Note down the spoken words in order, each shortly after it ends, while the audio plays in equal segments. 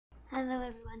Hello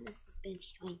everyone, this is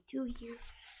Benji22 here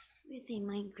with a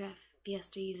Minecraft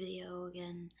PS3 video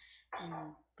again, and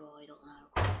well, I don't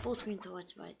know full screen to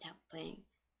watch my tablet playing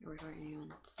or recording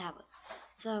on its tablet.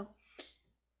 So,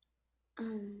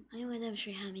 I'm gonna show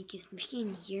you how to make this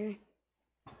machine here.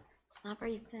 It's not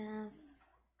very fast.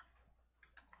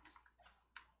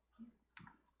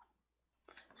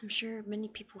 I'm sure many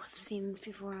people have seen this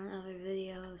before on other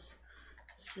videos,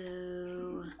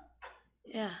 so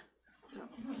yeah.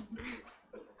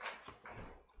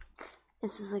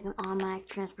 This is like an automatic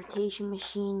transportation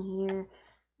machine here,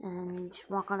 and you just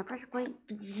walk on the pressure plate.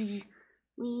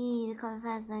 Look how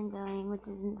fast I'm going, which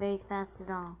isn't very fast at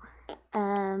all.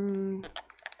 I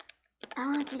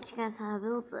want to teach you guys how to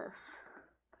build this.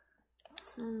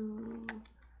 So,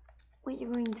 what you're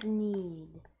going to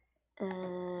need,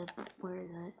 where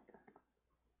is it?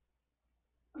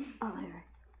 Oh, here.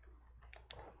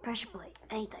 Pressure plate,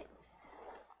 any type.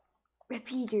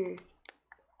 Repeater,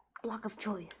 block of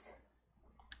choice.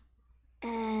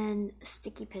 And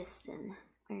sticky piston.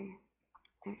 Where?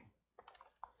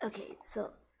 Okay,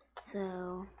 so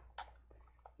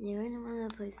you're gonna want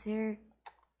to place here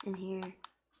and here.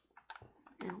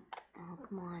 No, oh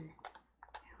come on.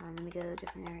 Let me go to a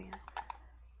different area.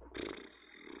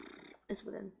 This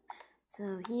one.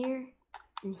 So here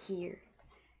and here.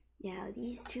 Now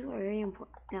these two are very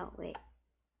important. No, wait.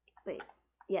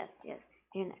 Yes, here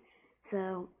and there.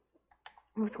 So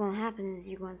what's going to happen is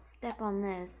you're going to step on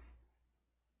this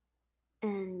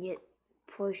and get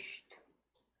pushed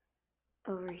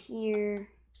over here.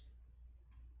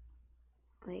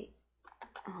 Wait,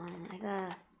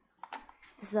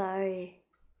 sorry,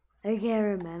 I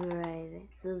can't remember anything,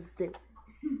 so stupid.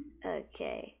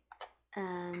 Okay,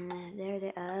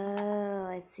 there, oh,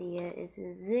 I see it, it's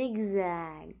a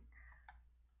zigzag.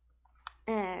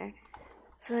 There,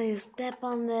 so you step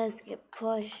on this, get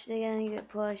pushed, again, get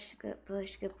pushed, get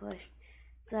pushed,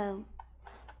 so,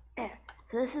 there.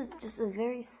 So this is just a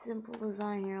very simple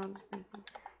design here. I'll just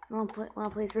want to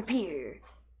place repeater,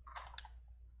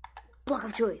 block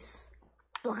of choice,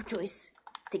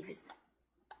 sticky piston.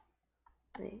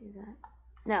 Wait, is that?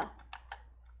 No.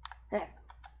 There.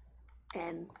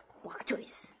 And block of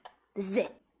choice. This is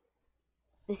it.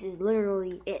 This is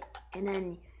literally it. And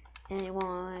then you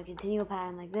want to continue a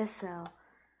pattern like this. So,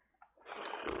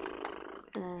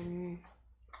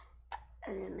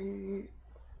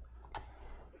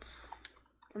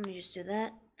 let me just do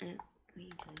that. What are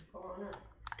you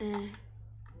doing?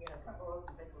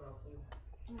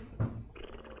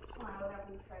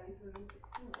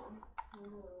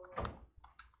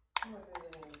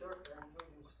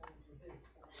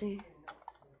 See?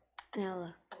 Now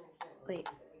look. Wait,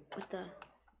 what the?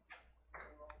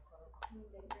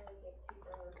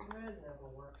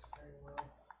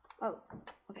 Oh,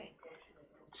 okay.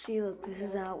 See, look, this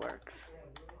is how it works.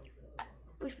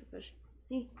 Push.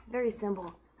 See, it's very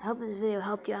simple. I hope this video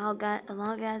helped you out,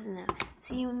 guys, and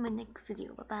see you in my next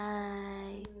video.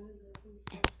 Bye-bye.